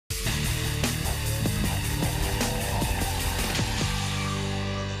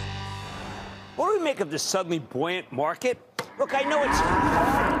What do we make of this suddenly buoyant market? Look, I know it's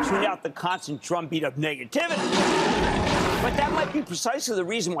hard to tune out the constant drumbeat of negativity, but that might be precisely the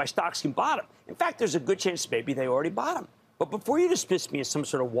reason why stocks can bottom. In fact, there's a good chance maybe they already bottomed. But before you dismiss me as some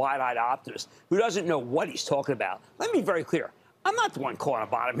sort of wide-eyed optimist who doesn't know what he's talking about, let me be very clear. I'm not the one calling a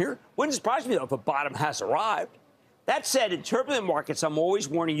bottom here. Wouldn't surprise me, though, if a bottom has arrived. That said, in turbulent markets, I'm always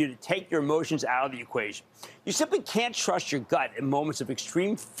warning you to take your emotions out of the equation. You simply can't trust your gut in moments of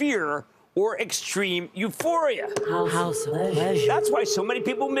extreme fear or extreme euphoria. House of pleasure. That's why so many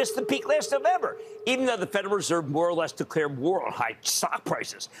people missed the peak last November, even though the Federal Reserve more or less declared war on high stock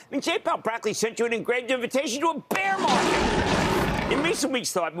prices. I mean, J. Powell practically sent you an engraved invitation to a bear market. In recent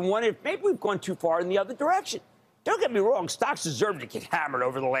weeks, though, I've been wondering if maybe we've gone too far in the other direction. Don't get me wrong, stocks deserve to get hammered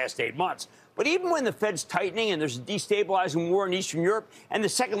over the last 8 months. But even when the Fed's tightening and there's a destabilizing war in Eastern Europe and the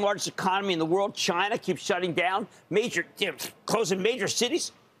second largest economy in the world, China, keeps shutting down, closing major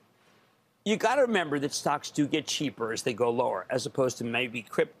cities, you got to remember that stocks do get cheaper as they go lower, as opposed to maybe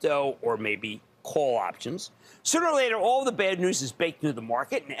crypto or maybe call options. Sooner or later, all the bad news is baked into the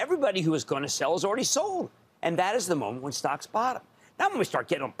market, and everybody who is going to sell is already sold. And that is the moment when stocks bottom. Not when we start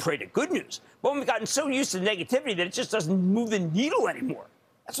getting on prey to good news, but when we've gotten so used to negativity that it just doesn't move the needle anymore.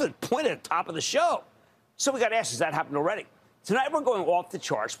 That's the point at the top of the show. So we got to ask, has that happened already? Tonight, we're going off the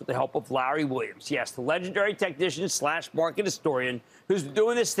charts with the help of Larry Williams. Yes, the legendary technician / market historian who's been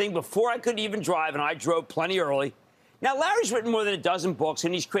doing this thing before I could even drive, and I drove plenty early. Now, Larry's written more than a dozen books,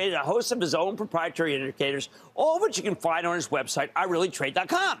 and he's created a host of his own proprietary indicators, all of which you can find on his website,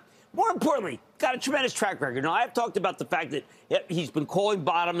 ireallytrade.com. More importantly, got a tremendous track record. Now, I've talked about the fact that he's been calling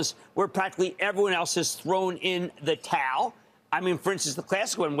bottoms where practically everyone else has thrown in the towel. I mean, for instance, the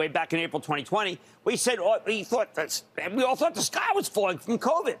classic one way back in April 2020, we said we all thought the sky was falling from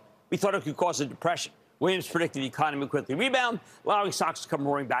COVID. We thought it could cause a depression. Williams predicted the economy would quickly rebound, allowing stocks to come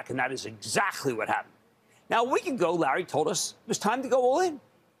roaring back, and that is exactly what happened. Now, a week ago, Larry told us it was time to go all in,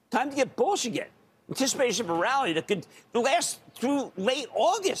 time to get bullish again. Anticipation of a rally that could last through late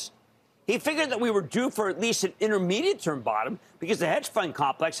August. He figured that we were due for at least an intermediate-term bottom because the hedge fund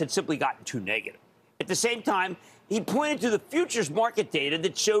complex had simply gotten too negative. At the same time, he pointed to the futures market data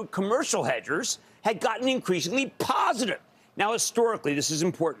that showed commercial hedgers had gotten increasingly positive. Now, historically, this is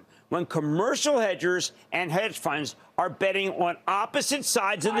important. When commercial hedgers and hedge funds are betting on opposite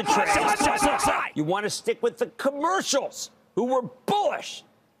sides of the trade, you want to stick with the commercials who were bullish.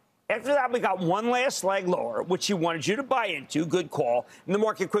 After that, we got one last leg lower, which he wanted you to buy into. Good call. And the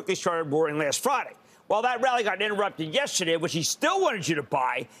market quickly started roaring last Friday. Well, that rally got interrupted yesterday, which he still wanted you to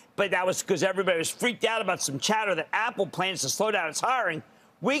buy, but that was because everybody was freaked out about some chatter that Apple plans to slow down its hiring.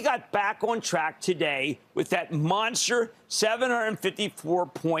 We got back on track today with that monster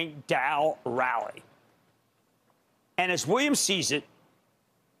 754-point Dow rally. And as Williams sees it,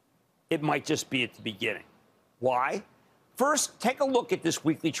 it might just be at the beginning. Why? First, take a look at this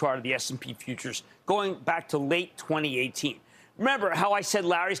weekly chart of the S&P futures going back to late 2018. Remember how I said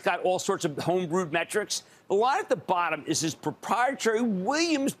Larry's got all sorts of homebrewed metrics? The line at the bottom is his proprietary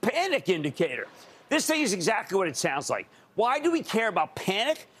Williams panic indicator. This thing is exactly what it sounds like. Why do we care about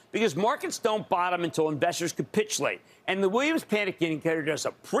panic? Because markets don't bottom until investors capitulate. And the Williams panic indicator does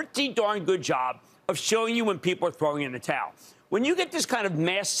a pretty darn good job of showing you when people are throwing in the towel. When you get this kind of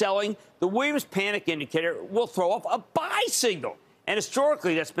mass selling, the Williams panic indicator will throw off a buy signal. And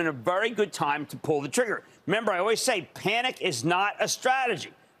historically, that's been a very good time to pull the trigger. Remember, I always say panic is not a strategy,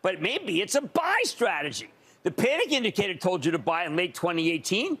 but maybe it's a buy strategy. The panic indicator told you to buy in late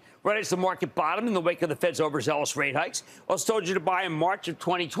 2018, right as the market bottomed in the wake of the Fed's overzealous rate hikes. Also told you to buy in March of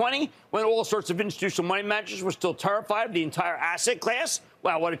 2020, when all sorts of institutional money managers were still terrified of the entire asset class.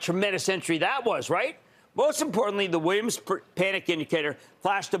 Wow, what a tremendous entry that was, right? Most importantly, the Williams panic indicator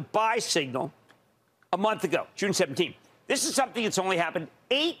flashed a buy signal a month ago, June 17th. This is something that's only happened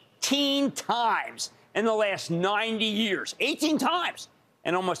 18 times in the last 90 years. 18 times.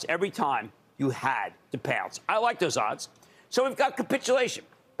 And almost every time you had to pounce. I like those odds. So we've got capitulation.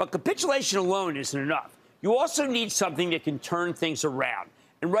 But capitulation alone isn't enough. You also need something that can turn things around.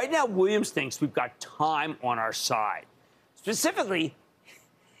 And right now, Williams thinks we've got time on our side. Specifically,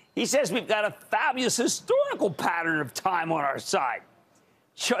 he says we've got a fabulous historical pattern of time on our side.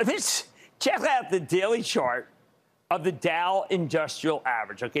 Check out the daily chart of the Dow Industrial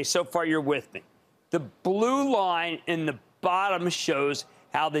Average. Okay, so far you're with me. The blue line in the bottom shows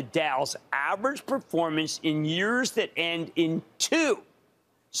how the Dow's average performance in years that end in 2.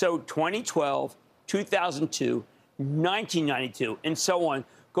 So 2012, 2002, 1992, and so on,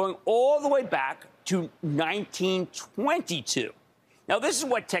 going all the way back to 1922. Now, this is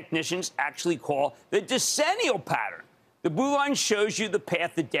what technicians actually call the decennial pattern. The blue line shows you the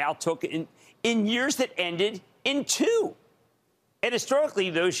path the Dow took in in years that ended in 2. And historically,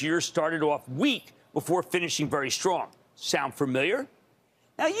 those years started off weak before finishing very strong. Sound familiar?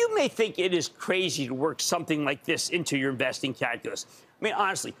 Now, you may think it is crazy to work something like this into your investing calculus. I mean,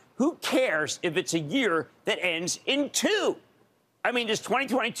 honestly, who cares if it's a year that ends in 2? I mean, does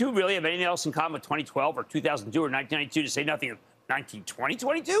 2022 really have anything else in common with 2012 or 2002 or 1992 to say nothing of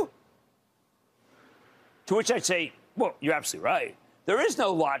 1920-22? To which I'd say, well, you're absolutely right. There is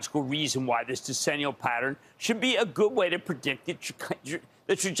no logical reason why this decennial pattern should be a good way to predict the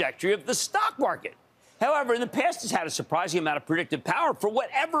trajectory of the stock market. However, in the past, it's had a surprising amount of predictive power for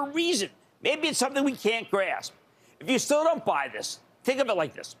whatever reason. Maybe it's something we can't grasp. If you still don't buy this, think of it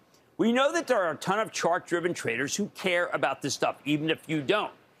like this. We know that there are a ton of chart-driven traders who care about this stuff, even if you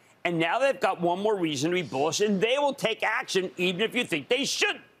don't. And now they've got one more reason to be bullish, and they will take action even if you think they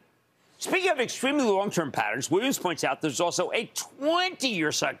shouldn't. Speaking of extremely long-term patterns, Williams points out there's also a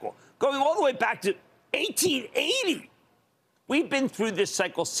 20-year cycle going all the way back to 1880. We've been through this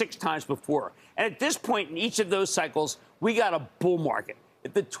cycle 6 times before. And at this point in each of those cycles, we got a bull market.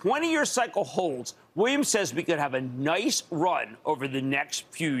 If the 20-year cycle holds, Williams says we could have a nice run over the next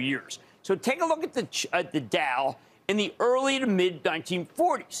few years. So take a look at the Dow in the early to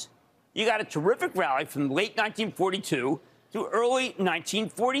mid-1940s. You got a terrific rally from late 1942 to early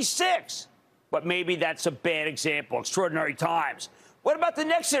 1946. But maybe that's a bad example. Extraordinary times. What about the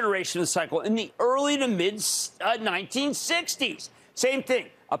next iteration of the cycle in the early to mid-1960s? Same thing.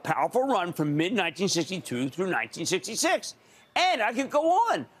 A powerful run from mid-1962 through 1966. And I could go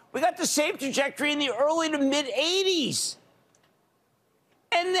on. We got the same trajectory in the early to mid-80s.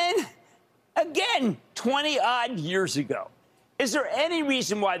 And then, again, 20-odd years ago. Is there any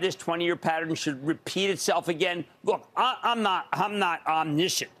reason why this 20-year pattern should repeat itself again? Look, I'm not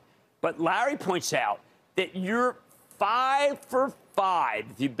omniscient. But Larry points out that you're 5 for 5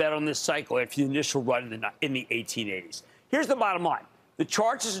 if you bet on this cycle after the initial run in the 1880s. Here's the bottom line. The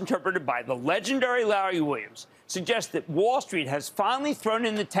charts, as interpreted by the legendary Larry Williams, suggest that Wall Street has finally thrown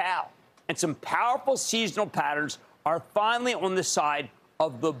in the towel, and some powerful seasonal patterns are finally on the side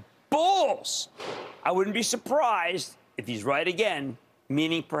of the bulls. I wouldn't be surprised if he's right again,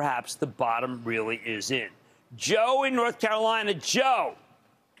 meaning perhaps the bottom really is in. Joe in North Carolina. Joe.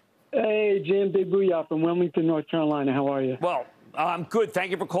 Hey, Jim, big booyah from Wilmington, North Carolina. How are you? Well, I'm good. Thank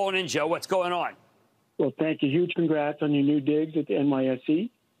you for calling in, Joe. What's going on? Well, thank you. Huge congrats on your new digs at the NYSE.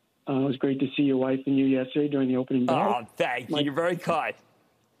 It was great to see your wife and you yesterday during the opening day. Oh, thank you. You're very kind.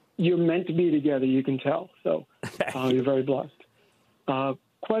 You're meant to be together, you can tell. So you're very blessed.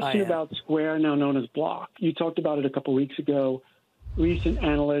 Question about Square, now known as Block. You talked about it a couple weeks ago. Recent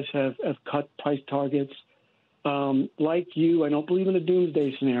analysts have cut price targets. Like you, I don't believe in a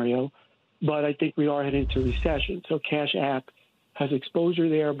doomsday scenario, but I think we are heading into recession. So Cash App has exposure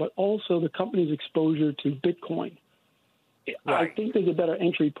there, but also the company's exposure to Bitcoin. Right. I think there's a better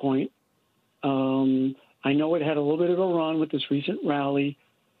entry point. I know it had a little bit of a run with this recent rally.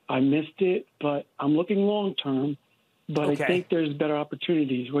 I missed it, but I'm looking long-term. But I think there's better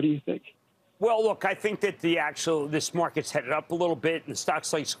opportunities. What do you think? Well, look, I think that this market's headed up a little bit, and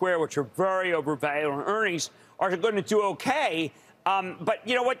stocks like Square, which are very overvalued on earnings, are going to do okay. But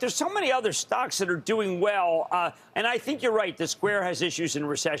you know what? There's so many other stocks that are doing well. And I think you're right. The Square has issues in a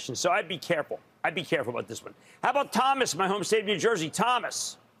recession. So I'd be careful. I'd be careful about this one. How about Thomas, my home state of New Jersey?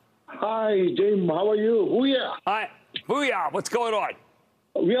 Thomas. Hi, Jim. How are you? Booyah. Hi. Booyah. What's going on?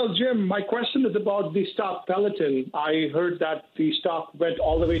 Well, Jim, my question is about the stock Peloton. I heard that the stock went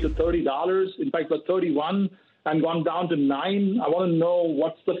all the way to $30, in fact, was 31 and gone down to 9. I want to know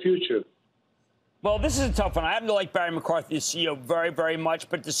what's the future. Well, this is a tough one. I happen to like Barry McCarthy, the CEO, very, very much.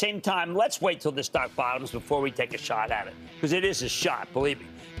 But at the same time, let's wait till the stock bottoms before we take a shot at it, because it is a shot, believe me.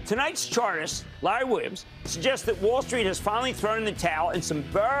 Tonight's chartist, Larry Williams, suggests that Wall Street has finally thrown in the towel and some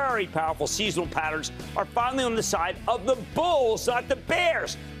very powerful seasonal patterns are finally on the side of the bulls, not the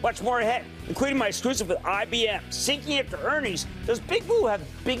bears. Much more ahead, including my exclusive with IBM. Sinking after earnings, does Big Blue have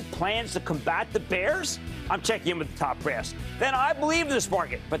big plans to combat the bears? I'm checking in with the top brass. Then I believe in this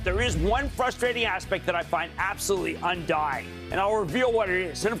market, but there is one frustrating aspect that I find absolutely undying, and I'll reveal what it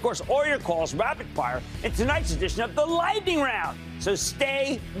is. And of course, all your calls rapid fire in tonight's edition of the Lightning Round. So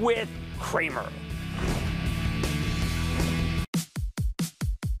stay with Cramer.